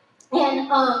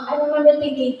 and I remember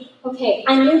thinking, okay,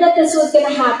 I knew that this was going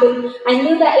to happen. I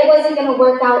knew that it wasn't going to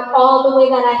work out all the way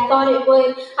that I thought it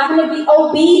would. I'm going to be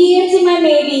obedient to my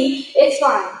maybe. It's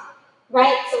fine,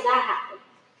 right? So that happened.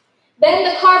 Then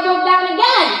the car broke down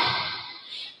again.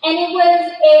 And it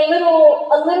was a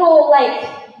little like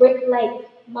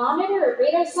monitor or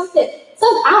radar, something.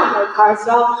 I don't know cars,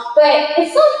 y'all, but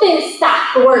it's something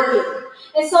stopped working.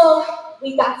 And so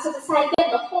we got to the side again.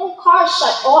 The whole car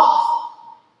shut off.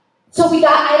 So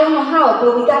I don't know how,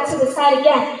 but we got to the side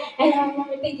again. And I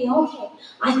remember thinking, okay,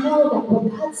 I know that what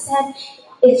God said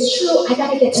is true. I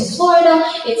got to get to Florida.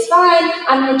 It's fine.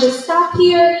 I'm going to just stop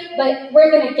here, but we're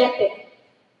going to get there.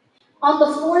 On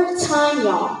the fourth time,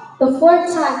 y'all,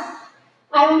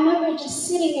 I remember just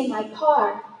sitting in my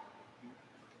car,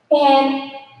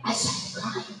 and I started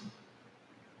crying.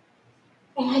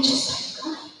 And I just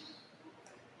started crying.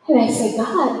 And I said,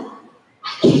 God, I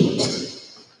can't do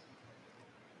it.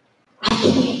 I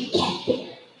can't get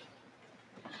there.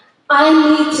 I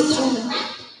need to turn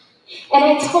around. And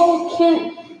I told Kim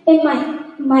in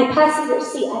my passenger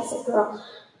seat, I said, girl,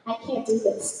 I can't do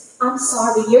this. I'm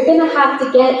sorry. You're going to have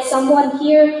to get someone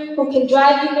here who can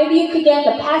drive you. Maybe you could get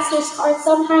the pastor's car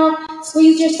somehow.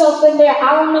 Squeeze yourself in there.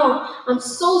 I don't know. I'm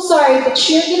so sorry, but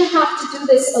you're going to have to do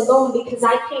this alone because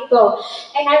I can't go.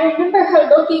 And I remember her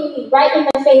looking me right in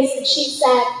the face, and she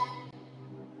said,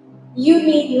 you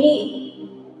need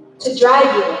me to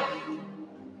drive you there.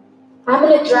 I'm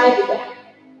going to drive you there.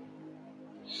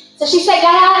 So she said,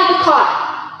 get out of the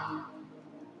car.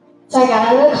 So I got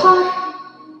out of the car.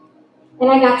 And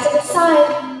I got to the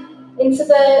side, into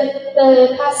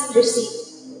the passenger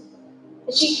seat.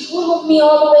 And she drove me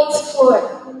all the way to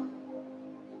Florida.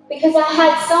 Because I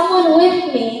had someone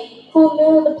with me who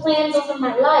knew the plans over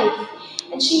my life.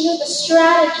 And she knew the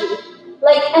strategy,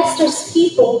 like Esther's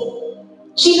people.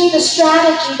 She knew the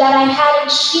strategy that I had,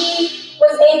 and she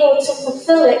was able to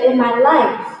fulfill it in my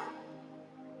life.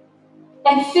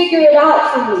 And figure it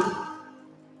out for me.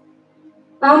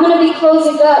 I'm going to be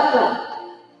closing up, but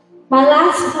my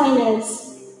last point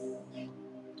is,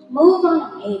 move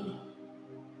on, baby.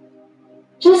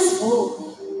 Just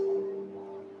move.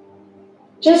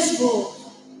 Just move.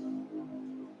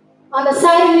 On the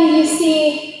side of me, you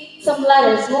see some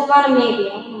letters. Move on, maybe.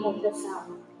 I'm going to move this out.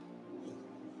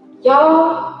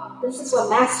 Y'all, this is what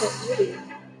masters do.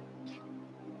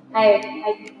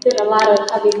 I did a lot of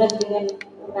heavy lifting in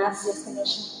the master's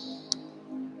commission.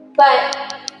 But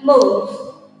move.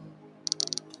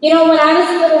 You know, when I was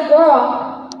a little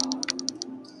girl,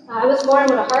 I was born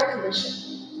with a heart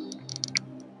condition.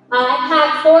 I've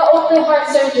had 4 open heart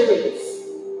surgeries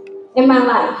in my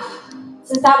life.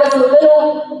 Since I was a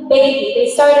little baby, they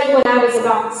started when I was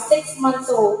around 6 months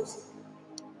old.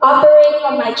 Operating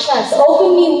on my chest,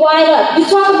 open me wide up. You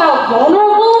talk about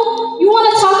vulnerable? You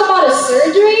want to talk about a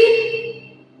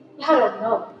surgery? I don't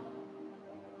know.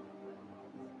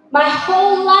 My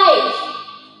whole life,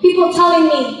 people telling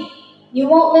me, you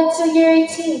won't live till you're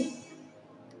 18.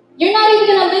 You're not even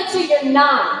going to live till you're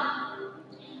 9.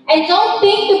 And don't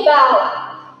think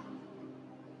about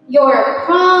your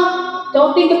prom.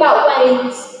 Don't think about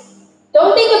weddings.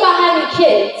 Don't think about having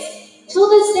kids. Till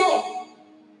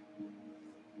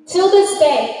this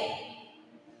day,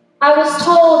 I was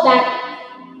told that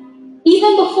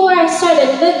even before I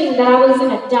started living that I was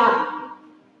going to die.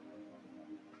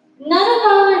 None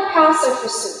of our paths are for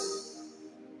certain.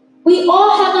 We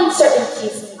all have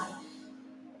uncertainties in life.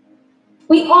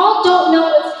 We all don't know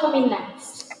what's coming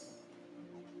next.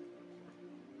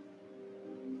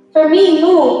 For me,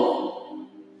 move.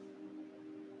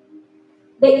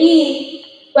 The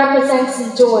E represents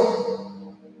endure.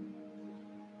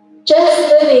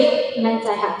 Just living meant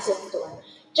I had to endure.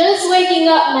 Just waking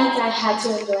up meant I had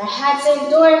to endure. I had to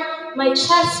endure my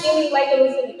chest feeling like it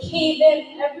was going to cave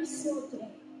in every single day.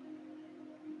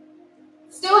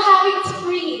 Still having to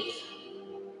breathe.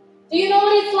 Do you know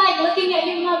what it's like looking at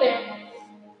your mother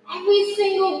every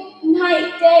single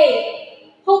night,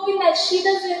 day, hoping that she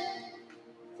doesn't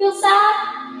feel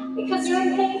sad because you're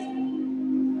in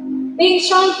pain? Being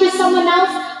strong for someone else?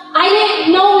 I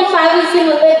didn't know if I was going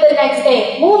to live the next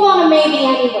day. Move on to maybe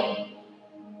anyway.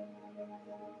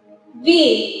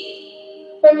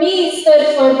 V, for me, stood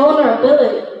for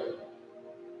vulnerability.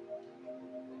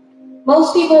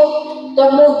 Most people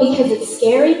don't move because it's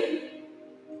scary.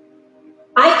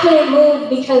 I couldn't move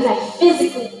because I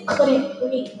physically couldn't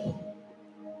breathe.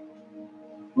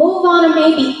 Move on to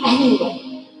maybe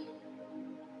anyway.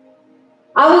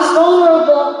 I was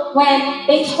vulnerable when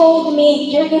they told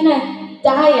me you're gonna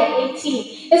die at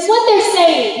 18. It's what they're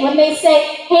saying when they say,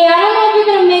 hey, I don't know if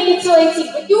you're gonna make it till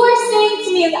 18, but you are saying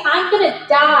to me that I'm gonna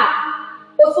die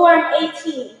before I'm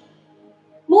 18.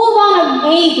 Move on to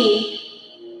maybe.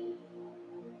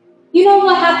 You know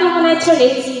what happened when I turned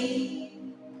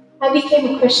 18? I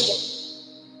became a Christian.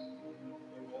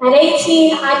 At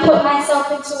 18, I put myself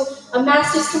into a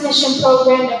master's commission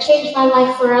program that changed my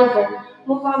life forever.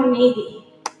 Move on to maybe.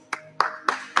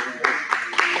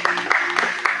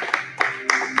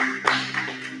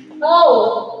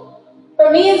 Oh,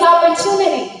 for me is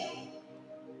opportunity.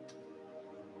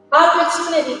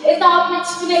 Opportunity. It's the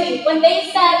opportunity. When they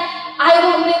said, I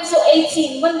won't live till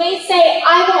 18. When they say,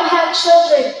 I won't have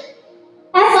children.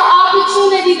 That's an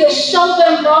opportunity to show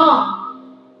them wrong.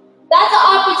 That's an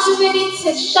opportunity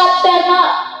to shut them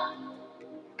up.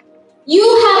 You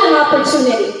have an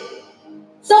opportunity.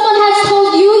 Someone has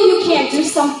told you you can't do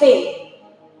something.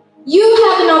 You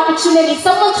have an opportunity.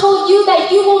 Someone told you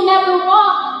that you will never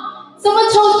walk.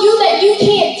 Someone told you that you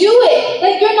can't do it,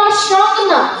 that you're not strong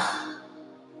enough.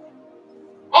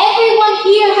 Everyone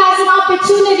here has an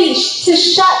opportunity to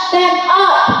shut them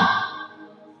up.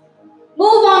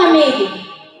 Move on to maybe.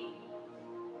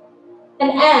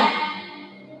 An M.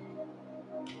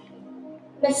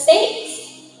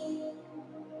 Mistakes.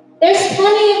 There's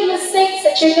plenty of mistakes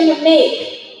that you're going to make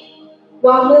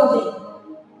while moving.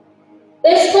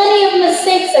 There's plenty of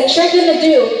mistakes that you're going to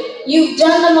do. You've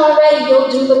done them already, you'll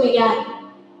do them again.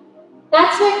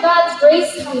 That's where God's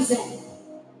grace comes in.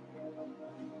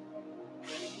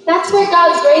 That's where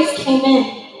God's grace came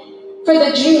in for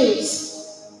the Jews.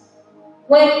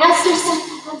 When Esther said,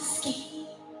 I'm scared.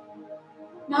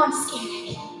 Now I'm scared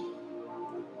again.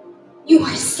 You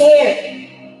are scared.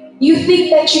 You think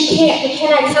that you can't, but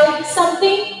can I tell you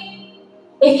something?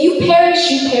 If you perish,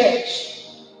 you perish.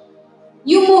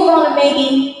 You move on to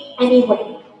maybe anyway.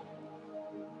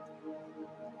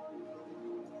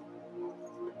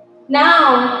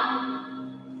 Now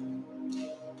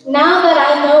that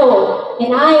I know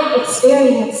and I have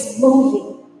experienced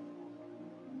moving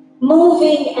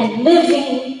and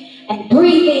living and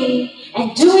breathing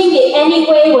and doing it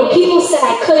anyway when people said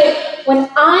I couldn't, now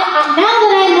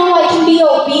that I know I can be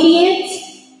obedient,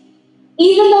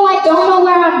 even though I don't know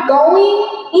where I'm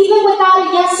going, even without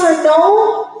a yes or no,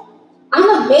 I'm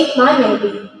going to make my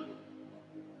maybe.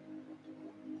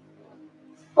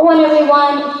 I want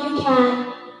everyone, if you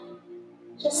can,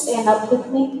 just stand up with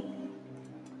me.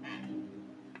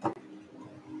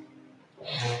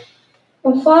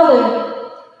 And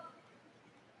Father,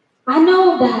 I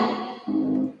know that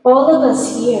all of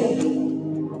us here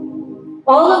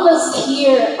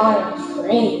are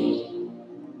afraid.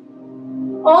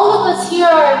 All of us here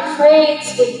are afraid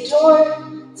to endure,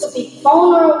 to be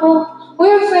vulnerable.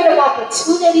 We're afraid of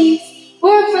opportunities.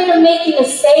 We're afraid of making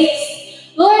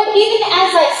mistakes. Lord, even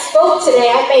as I spoke today,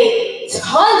 I made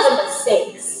tons of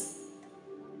mistakes.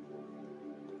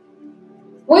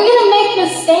 We're going to make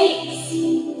mistakes.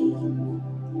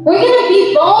 We're going to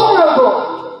be vulnerable.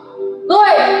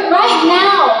 Lord, right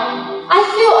now, I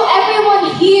feel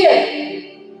everyone here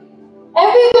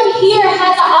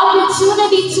has an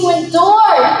opportunity to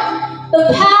endure the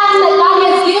path that God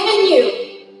has given you.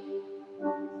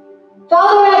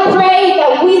 Father, I pray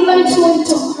that we learn to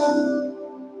endure.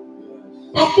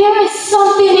 That there is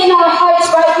something in our hearts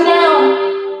right now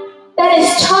that is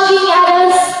tugging at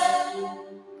us.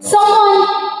 Someone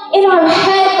in our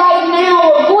head right now,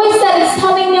 a voice that is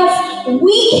telling us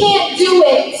we can't do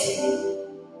it.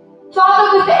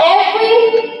 Father, with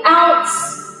every ounce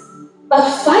of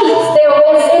fight there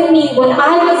was in me when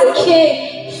I was a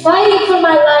kid, fighting for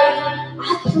my life,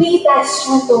 I plead that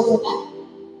strength over them.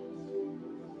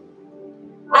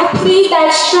 I plead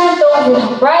that strength over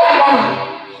them right now.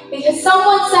 Because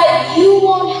someone said you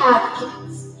won't have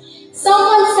kids.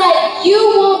 Someone said you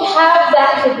won't have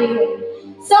that career.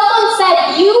 Someone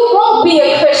said you won't be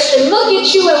a Christian. Look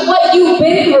at you and what you've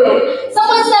been through.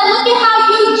 Someone said, look at how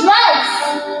you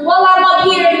dress while I'm up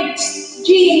here in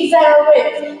jeans that are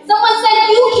ripped. Someone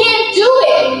said you can't do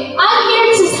it. I'm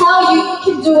here to tell you you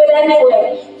can do it anyway.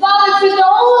 Father, for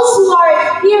those who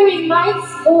are hearing my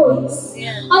voice,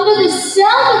 under the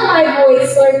sound of my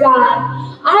voice, Lord God,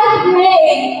 I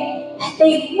pray that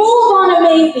they move on a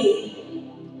maybe,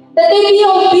 that they be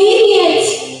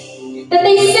obedient, that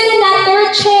they sit in that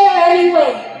third chair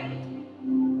anyway.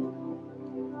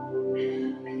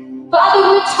 Father,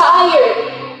 we're tired.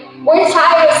 We're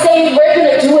tired of saying we're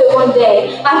going to do it one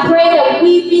day. I pray that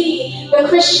we be the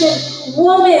Christian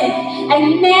woman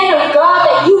and man of God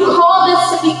that you called us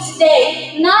to be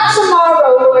today, not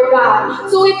tomorrow, Lord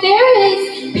God. So if there is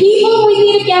people we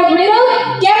need to get rid of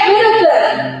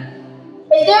them.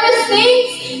 If there is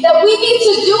things that we need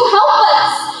to do, help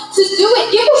us to do it.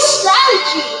 Give us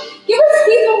strategy. Give us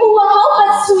people who will help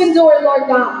us to endure, Lord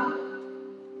God.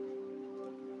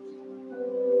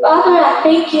 Father, I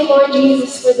thank you, Lord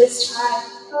Jesus, for this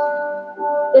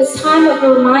time of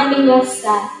reminding us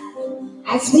that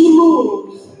as we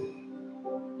move,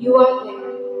 you are there.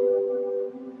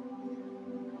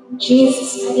 In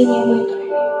Jesus' mighty name we pray.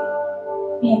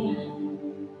 Amen.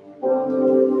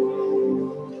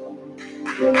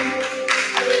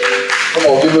 Come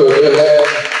on, give it a good hand.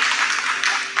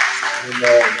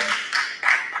 Amen.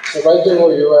 So right there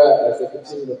where you're at, as they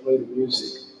continue to play the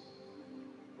music,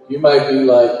 you might be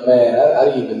like, man, I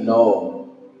didn't even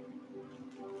know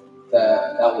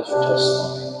that was her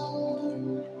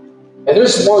testimony. And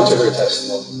there's more to her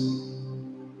testimony.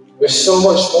 There's so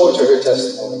much more to her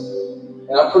testimony.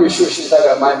 And I'm pretty sure she's not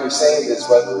going to mind me saying this,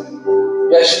 but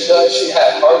yes, she does. She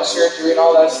had heart surgery and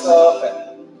all that stuff.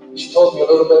 And she told me a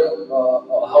little bit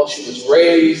how she was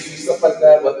raised and stuff like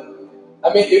that. But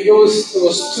I mean, it was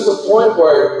to the point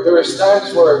where there was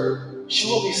times where she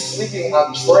will be sleeping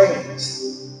on trains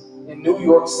in New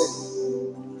York City.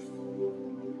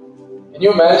 Can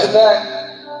you imagine that?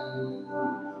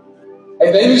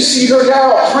 And then you see her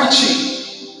now preaching.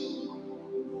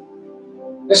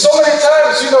 And so many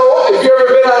times, you know, if you've ever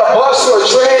been on a bus or a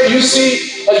train, you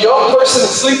see a young person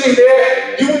sleeping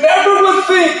there, you never would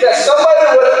think that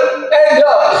somebody would end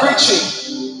up preaching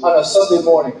on a Sunday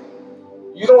morning.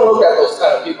 You don't look at those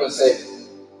kind of people and say,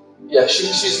 yeah,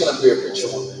 she's going to be a preacher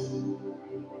one day.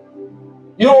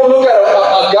 You don't look at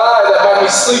a guy that might be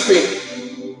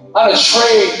sleeping on a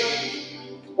train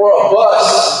or a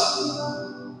bus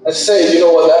and say, you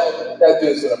know what, that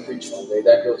dude's going to preach one day,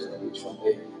 that girl's going to preach one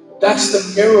day. That's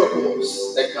the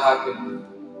miracles that God can do.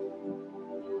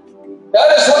 That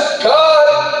is what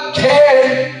God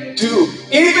can do.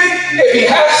 Even if He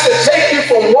has to take you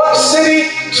from one city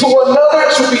to another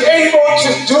to be able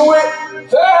to do it,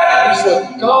 that is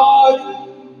what God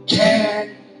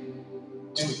can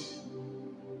do.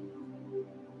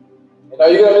 And are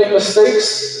you going to make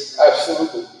mistakes?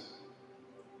 Absolutely.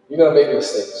 You're going to make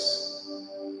mistakes.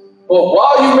 But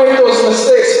while you make those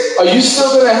mistakes, are you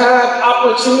still going to have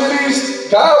opportunities?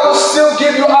 God will still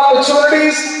give you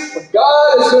opportunities, but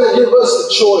God is going to give us the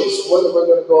choice whether we're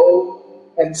going to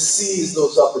go and seize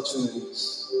those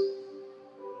opportunities.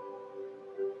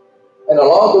 And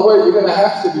along the way, you're going to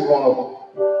have to be vulnerable.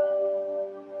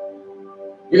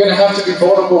 You're going to have to be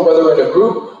vulnerable, whether in a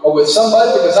group or with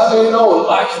somebody, because I may know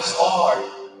life is hard.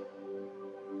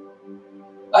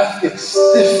 Life gets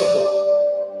difficult.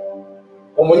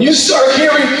 But when you start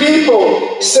hearing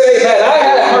people say, man, I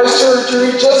had heart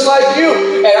surgery just like you,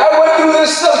 and I went through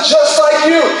this stuff just like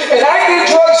you, and I did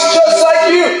drugs just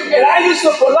like you, and I used to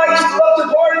love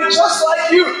to party just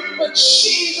like you, but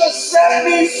Jesus set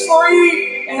me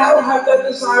free, and I don't have that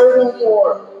desire no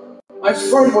more. My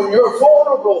friend, when you're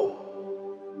vulnerable,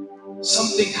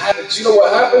 something happens. You know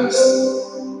what happens?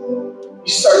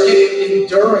 You start getting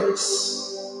endurance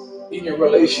in your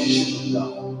relationship with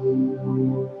God.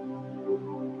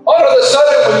 All of a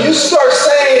sudden, when you start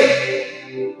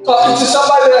talking to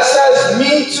somebody that says,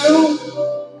 me too,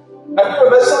 have you ever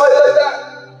met somebody like that?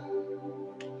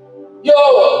 Yo,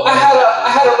 I had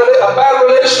a bad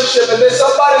relationship, and there's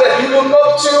somebody that you look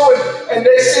up to, and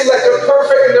they seem like they're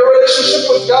perfect in their relationship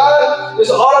with God. There's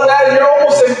all of that, and you're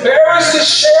almost embarrassed to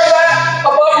share that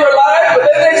about your life, but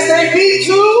then they say, me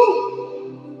too.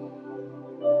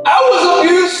 I was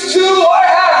abused too. I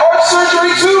had heart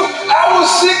surgery too. I was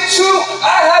sick too.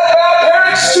 I had bad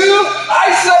parents too.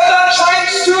 I slept on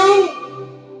trains too.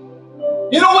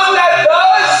 You know what that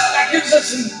does? That gives us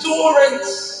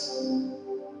endurance.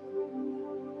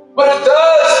 But it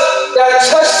does, that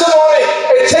testimony,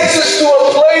 it takes us to a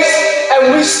place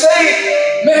and we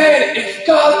say, man, if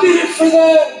God did it for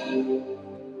them,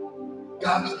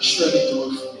 God can surely do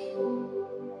it for me.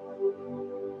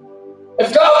 If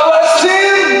God blessed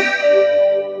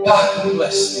him, God can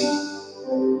bless me.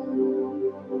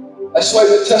 That's why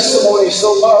the testimony is so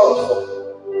powerful.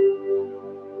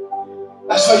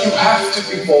 That's why you have to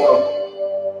be vulnerable.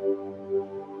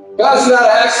 God's not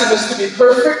asking us to be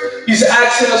perfect. He's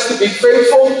asking us to be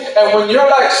faithful. And when you're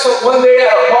like one day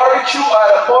at a barbecue or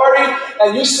at a party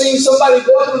and you're seeing somebody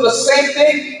go through the same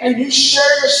thing and you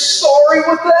share your story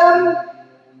with them,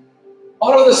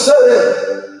 all of a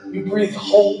sudden you breathe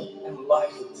hope and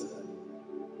life into them.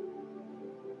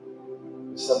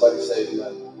 Somebody say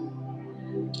amen.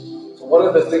 So one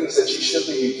of the things that you should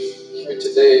leave here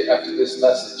today after this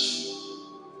message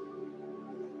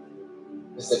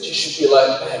is that you should be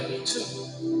like, man, me too.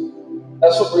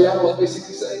 That's what Brianna was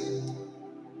basically saying.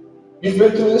 You've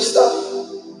been through this stuff.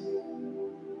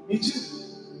 Me too.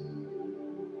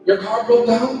 Your car broke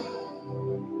down.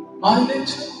 Mine did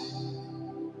too.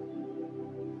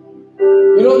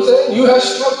 You know what I'm saying? You have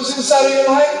struggles inside of your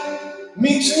life.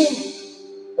 Me too.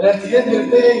 But at the end of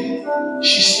the day,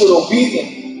 she stood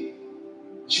obedient.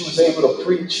 She was able to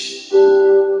preach.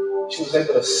 She was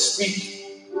able to speak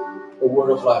the word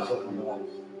of life over your life.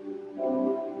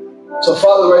 So,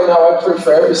 Father, right now, I pray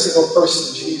for every single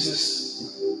person,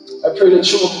 Jesus. I pray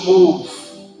that you will move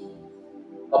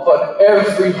upon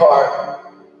every heart.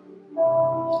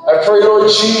 I pray, Lord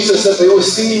Jesus, that they will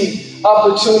see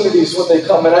opportunities when they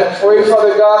come. And I pray,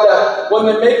 Father God, that when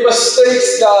they make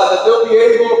mistakes, God, that they'll be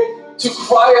able to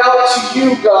cry out to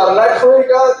you, God. And I pray,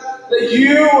 God, that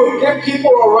you will get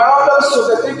people around us so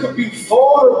that they could be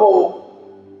vulnerable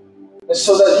and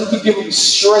so that you could give them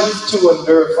strength to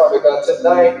endure, Father God.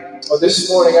 Tonight or this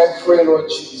morning, I pray, Lord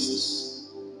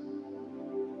Jesus,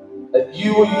 that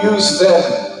you will use them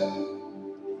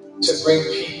to bring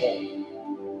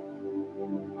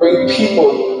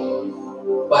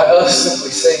people by us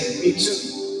simply saying, me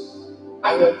too.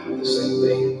 I went through the same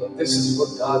thing, but this is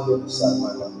what God did inside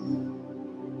my life.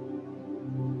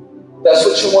 That's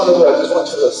what you want to do. I just want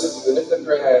you to simply lift up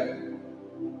your hand,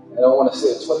 and I want to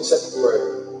say a 20-second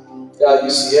prayer. God,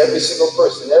 you see every single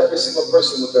person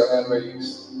with their hand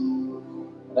raised.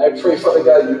 And I pray, Father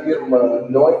God, you give them an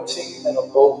anointing and a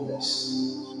boldness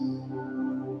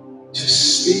to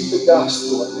speak the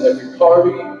gospel in every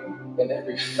party, in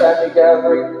every family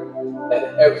gathering, at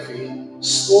every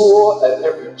school, at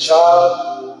every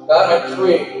job. God, I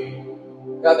pray,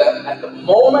 God, that at the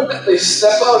moment that they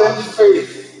step out in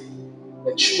faith,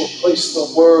 that you will place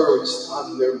the words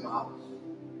on their mouth.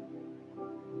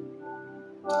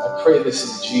 I pray this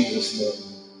in Jesus' name.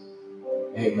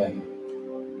 Amen.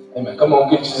 Amen. Come on,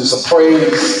 give Jesus some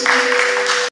praise.